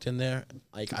I walked in there,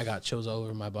 like I got chills all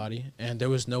over my body, and there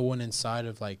was no one inside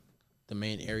of like the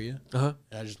main area. And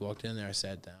I just walked in there, I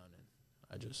sat down, and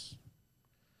I just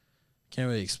can't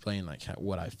really explain like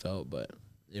what I felt, but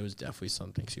it was definitely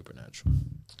something supernatural,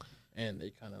 and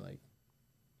it kind of like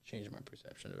changed my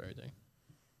perception of everything.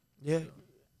 Yeah,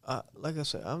 like I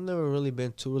said, I've never really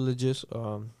been too religious.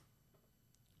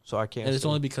 So I can't. And it's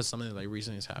only because something like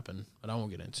recently has happened, but I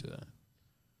won't get into that.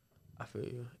 I feel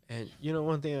you. And you know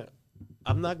one thing,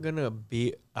 I've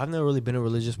never really been a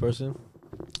religious person,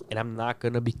 and I'm not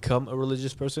gonna become a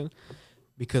religious person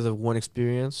because of one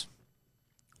experience,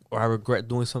 or I regret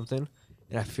doing something,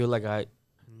 and I feel like I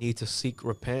need to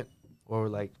repent, or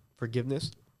like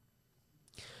forgiveness.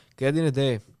 'Cause at the end of the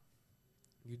day,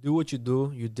 you do what you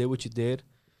do, you did what you did,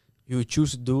 you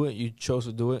choose to do it, you chose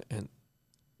to do it, and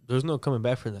there's no coming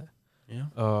back from that.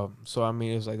 Yeah. So I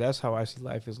mean, it's like that's how I see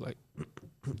life. Is like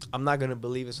I'm not gonna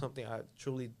believe in something I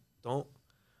truly don't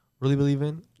really believe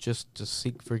in just to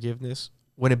seek forgiveness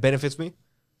when it benefits me.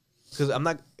 Because I'm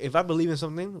not. If I believe in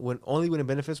something only when it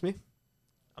benefits me,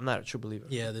 I'm not a true believer.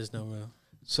 Yeah, there's no real.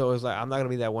 So it's like I'm not gonna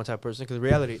be that one type of person. Because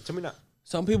reality, tell me not.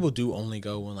 Some people do only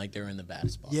go when like they're in the bad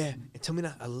spot. Yeah, and tell me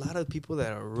not. A lot of people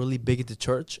that are really big into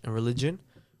church and religion,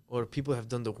 or people have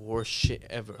done the worst shit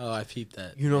ever. Oh, I peeped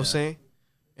that. You know what I'm saying?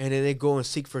 And then they go and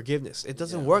seek forgiveness. It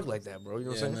doesn't work like that, bro. You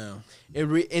know what I'm saying?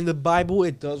 No. In the Bible,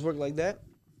 it does work like that.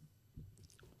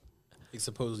 Like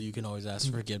supposedly you can always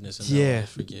ask forgiveness and they'll always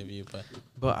forgive you,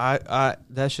 but I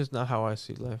that's just not how I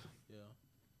see life. Yeah.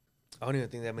 I don't even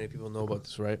think that many people know about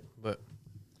this, right? But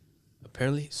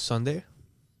apparently Sunday,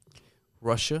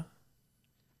 Russia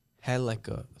had like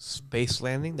a space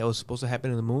landing that was supposed to happen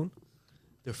in the moon.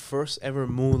 The first ever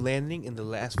moon landing in the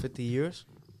last 50 years.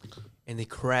 And they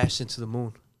crashed into the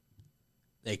moon.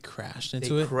 They crashed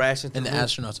into it? Crashed into and the the moon.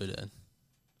 astronauts are dead.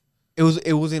 It was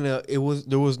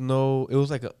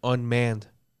like an unmanned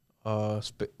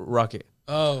rocket.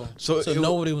 Oh. So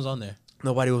nobody was on there.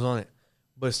 Nobody was on it.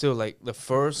 But still, like the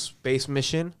first space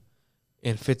mission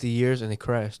in 50 years, and it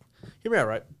crashed. Hear me out,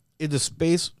 right? If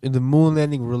the moon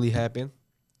landing really happened,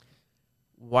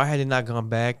 why had it not gone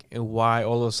back, and why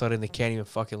all of a sudden they can't even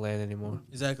fucking land anymore?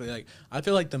 Exactly. Like I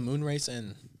feel like the moon race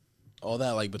and all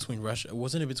that, like between Russia,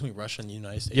 wasn't it between Russia and the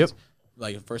United States? Yep.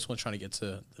 Like the first one trying to get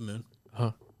to the moon.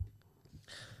 Huh.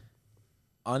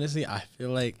 Honestly, I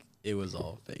feel like it was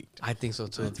all fake. I think so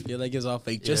too. I feel like it was all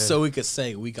fake, just so we could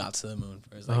say we got to the moon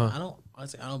first. Like I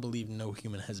don't believe no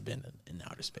human has been in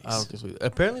outer space. I don't think so.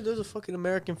 Apparently, there's a fucking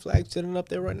American flag sitting up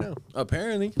there right now.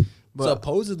 Apparently, but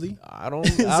supposedly, I don't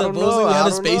know. We have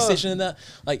a space station in that.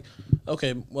 Like,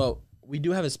 okay, well, we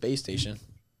do have a space station,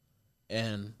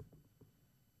 and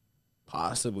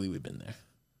possibly we've been there,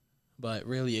 but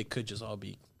really, it could just all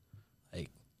be like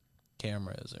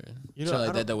cameras or shit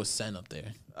like that was sent up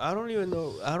there. I don't even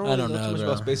know. I don't know too much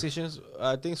about space stations.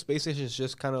 I think space stations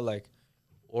just kind of like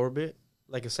orbit,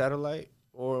 like a satellite,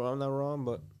 or I'm not wrong,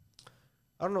 but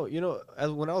I don't know. You know,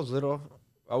 when I was little,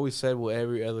 I always said what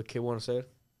every other kid would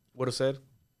have said.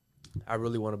 I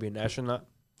really want to be an astronaut.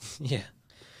 Yeah.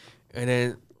 And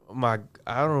then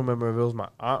I don't remember if it was my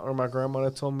aunt or my grandma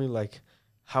that told me like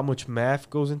how much math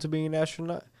goes into being an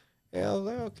astronaut. And I was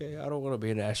like, okay, I don't want to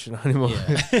be an astronaut anymore.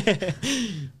 Yeah.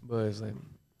 But it's like,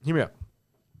 hear me out.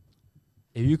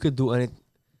 If you could do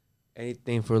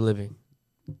anything for a living,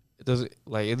 it doesn't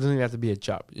even have to be a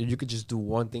job. If you could just do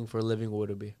one thing for a living, what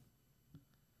would it be?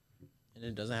 And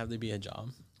it doesn't have to be a job.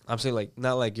 I'm saying like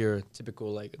not like your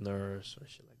typical like nurse or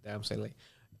shit like that. I'm saying like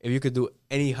if you could do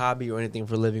any hobby or anything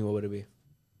for a living, what would it be?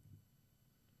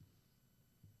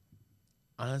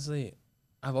 Honestly,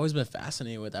 I've always been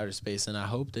fascinated with outer space, and I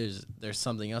hope there's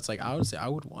something else. Like I would say, I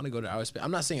would want to go to outer space.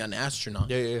 I'm not saying an astronaut.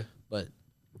 Yeah. But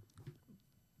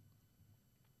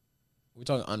we're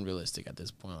talking unrealistic at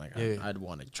this point. Like Yeah. I'd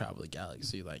want to travel the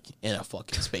galaxy, like in a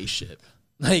fucking spaceship.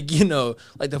 Like, you know,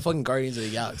 like the fucking Guardians of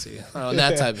the Galaxy.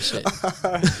 That type of shit.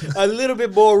 A little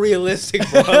bit more realistic,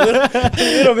 bro. A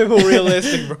little bit more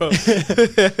realistic, bro.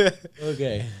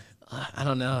 Okay. I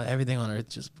don't know. Everything on Earth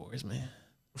just bores me.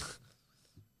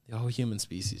 The whole human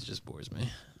species just bores me.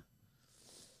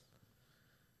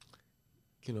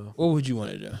 You know. What would you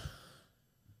want to do?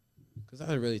 Because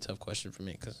that's a really tough question for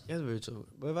me. Cause Yeah, it's very true.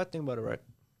 But if I think about it right,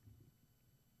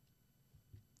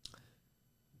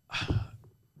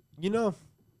 you know,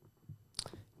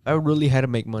 I really had to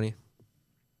make money.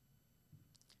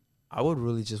 I would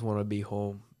really just want to be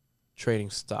home trading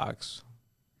stocks.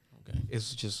 Okay.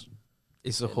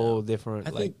 It's a whole different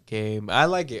game. I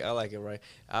like it, right?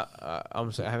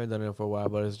 I'm saying I haven't done it for a while,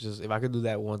 but it's just if I could do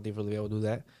that one thing for a living, I would do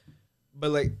that.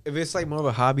 But like if it's like more of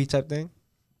a hobby type thing,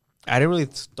 I didn't really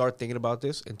start thinking about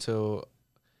this until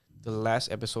the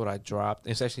last episode I dropped.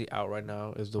 It's actually out right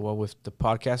now. Is the one with the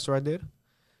podcaster I did.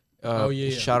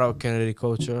 Shout out Kennedy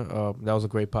Culture. That was a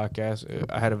great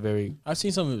podcast. I had a very. I've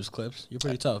seen some of his clips. You're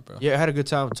pretty tough, bro. Yeah, I had a good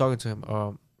time talking to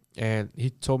him. And he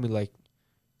told me like,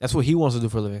 that's what he wants to do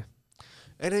for a living.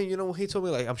 And then he told me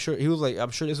like, I'm sure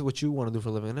this is what you want to do for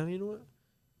a living. And then you know what?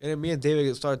 And then me and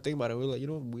David started thinking about it. We were like,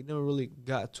 we never really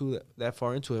got to that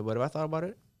far into it. But if I thought about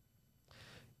it,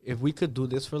 if we could do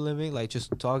this for a living, like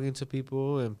just talking to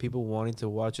people and people wanting to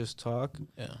watch us talk.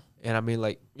 Yeah. And I mean,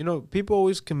 like, people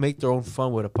always can make their own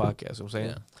fun with a podcast. You know what I'm saying?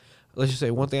 Yeah. Let's just say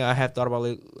one thing I have thought about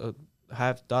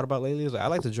lately is like, I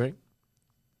like to drink.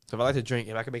 So if I like to drink,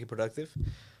 if I can make it productive,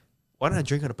 why not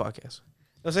drink on a podcast?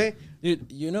 You know what I'm saying?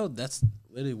 Dude, that's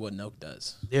literally what Nelk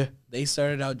does. Yeah. They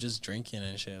started out just drinking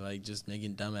and shit, like just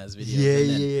making dumbass videos. Yeah, and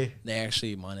then yeah. They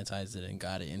actually monetized it and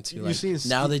got it into like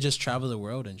now they just travel the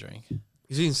world and drink.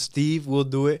 You seen Steve will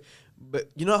do it,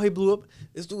 but you know how he blew up?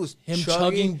 This dude was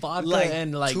chugging vodka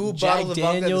and like 2 Jack bottles of vodka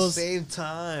at the Daniels same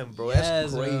time, bro.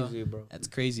 Yes, that's crazy, bro. That's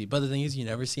crazy. But the thing is, you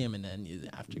never see him in the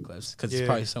after clips because he's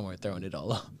probably somewhere throwing it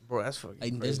all up. Bro, that's fucking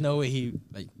crazy. There's no way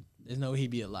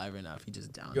he'd be alive right now if he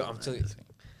just downed. Yo, I'm telling you.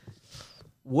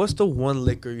 What's the one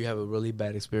liquor you have a really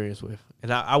bad experience with?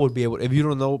 And I would be able, if you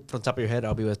don't know from the top of your head,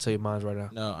 I'll be able to tell you mine right now.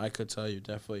 No, I could tell you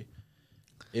definitely.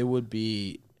 It would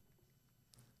be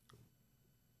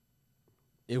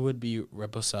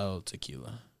Reposado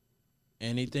tequila.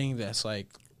 Anything that's like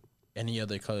any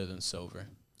other color than silver.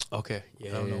 Okay. Yeah.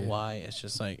 I don't know why. It's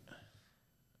just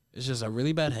a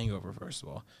really bad hangover, first of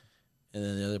all. And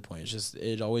then the other point,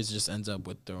 it always just ends up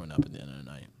with throwing up at the end of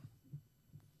the night.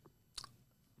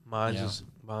 Mine's just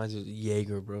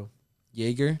Jaeger, bro.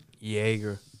 Jaeger?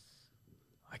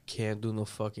 I can't do no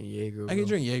fucking Jaeger, bro. I can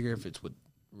drink Jaeger if it's with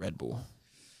Red Bull.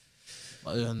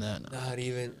 Other than that, no.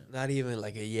 Not even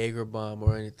like a Jaeger bomb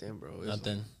or anything, bro.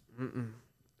 Nothing.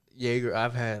 Jaeger,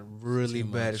 I've had really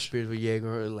bad experience with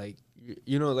Jaeger. Like,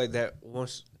 like that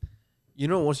once you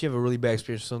have a really bad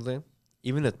experience with something,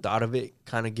 even the thought of it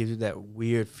kind of gives you that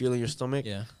weird feeling in your stomach.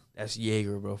 Yeah. That's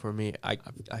Jaeger, bro. For me, I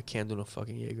can't do no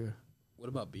fucking Jaeger. What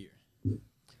about beer?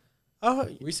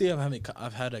 Recently,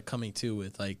 I've had it coming too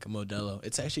with like Modelo.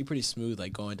 It's actually pretty smooth,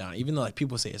 like going down. Even though like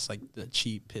people say it's like the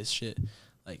cheap piss shit,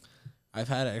 like I've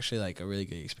had actually like a really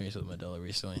good experience with Modelo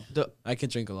recently. I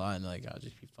can drink a lot and like I'll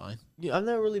just be fine. Yeah, I've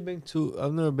never been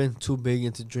too big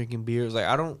into drinking beers. Like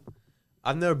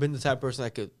I've never been the type of person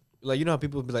that could, like, how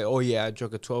people be like, oh yeah, I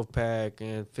drank a 12-pack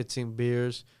and 15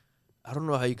 beers. I don't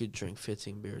know how you could drink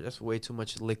 15 beers. That's way too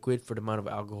much liquid for the amount of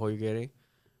alcohol you're getting.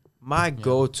 My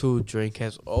go-to drink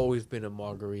has always been a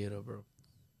margarita, bro.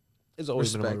 It's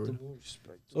always been a margarita.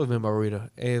 It's always been a margarita.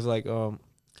 And it's like,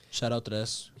 shout out to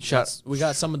this. We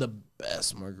got some of the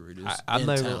best margaritas. I'm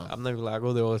not gonna lie. I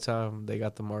go there all the time. They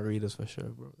got the margaritas for sure,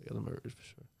 bro. They got the margaritas for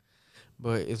sure.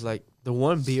 But it's like the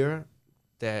one beer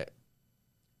that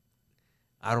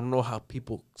I don't know how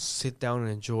people sit down and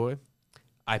enjoy,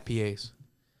 IPAs.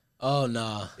 Oh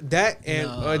nah. That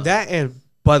and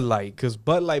Bud Light, because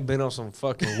Bud Light been on some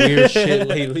fucking weird shit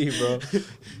lately, bro.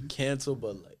 Cancel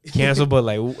Bud Light. Cancel Bud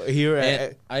Light. Here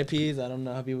at IPs, I don't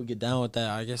know how people get down with that.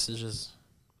 I guess might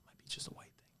be just a white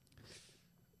thing.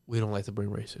 we don't like to bring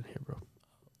race in here, bro.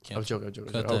 I'm joking.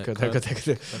 Cut Okay, that. cut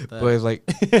that. But it's like,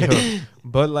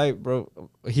 but like, bro,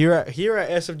 here at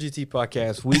SMGT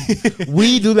podcast,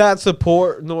 we do not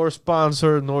support nor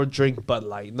sponsor nor drink Bud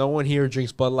Light. No one here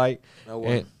drinks Bud Light. No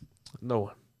one. No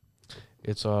one.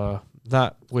 It's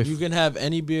not with. You can have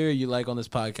any beer you like on this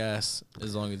podcast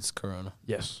as long as it's Corona.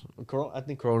 Yes, I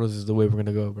think Coronas is the way we're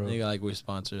gonna go, bro. I think like we're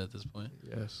sponsored at this point.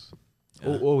 Yes.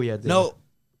 Yeah. Oh yeah. No.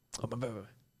 Oh,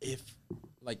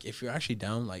 If you're actually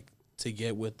down like to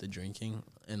get with the drinking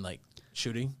and like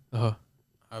shooting,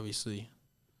 obviously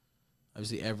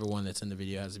everyone that's in the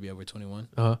video has to be over 21.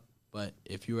 But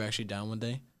if you were actually down one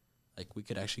day, like we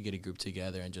could actually get a group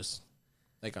together and just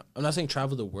like I'm not saying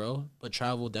travel the world, but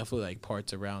travel definitely like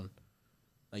parts around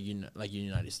like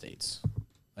United States,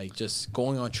 like just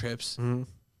going on trips,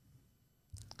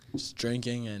 just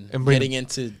drinking and getting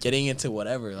into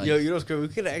whatever. Like, yo, you know what's good? We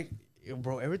could,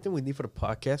 bro. Everything we need for the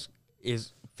podcast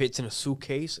fits in a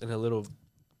suitcase and a little.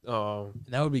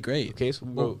 That would be great. Case,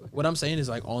 bro. What I'm saying is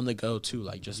like on the go too,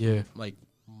 like just like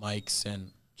mics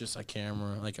and just a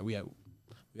camera. Like we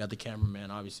got the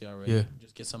cameraman obviously already. Yeah.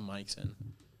 Just get some mics and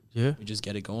we just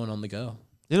get it going on the go.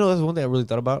 You know, that's one thing I really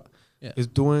thought about. Yeah. Is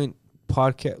doing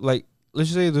podcast. Like, let's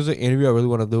just say there's an interview I really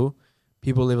want to do.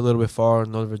 People live a little bit far,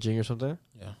 Northern Virginia or something.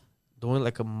 Yeah. Doing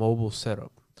like a mobile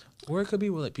setup. Or it could be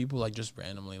with like people like just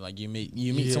randomly, like you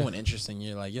meet someone interesting.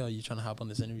 You're like, yo, you trying to hop on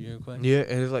this interview real quick? Yeah,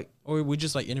 and it's like, or we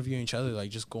just like interviewing each other,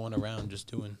 like just going around, just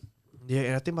doing. Yeah,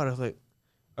 and I think about it like,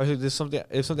 actually, it's something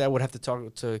I would have to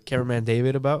talk to cameraman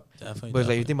David about. Definitely. But it's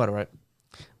like you think about it, right?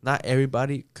 Not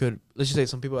everybody could. Let's just say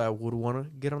some people that would want to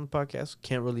get on the podcast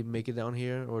can't really make it down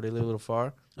here, or they live a little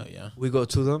far. Oh yeah. We go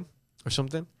to them or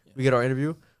something. Yeah. We get our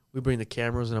interview. We bring the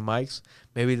cameras and the mics.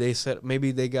 Maybe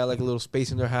they got like a little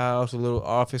space in their house, a little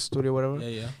office studio, whatever.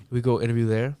 Yeah. We go interview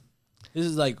there. This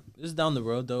is down the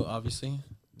road though, obviously.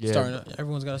 Yeah.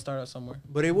 Everyone's got to start out somewhere.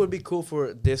 But it would be cool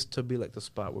for this to be like the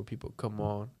spot where people come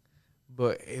on.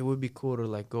 But it would be cool to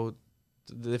like go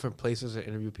to the different places and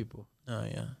interview people. Oh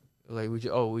yeah. Like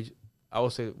I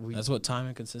would say that's what time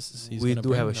and consistency is. We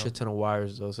do have a shit ton of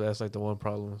wires though, so that's like the one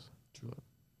problem.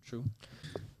 True.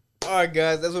 All right,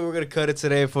 guys, that's what we're gonna cut it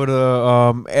today for the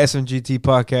SMGT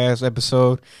podcast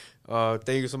episode.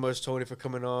 Thank you so much, Tony, for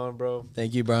coming on, bro.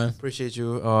 Thank you, Brian. Appreciate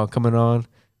you coming on.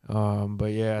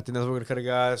 But yeah, I think that's what we're gonna cut it,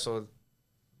 guys. So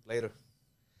later.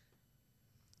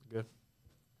 Good.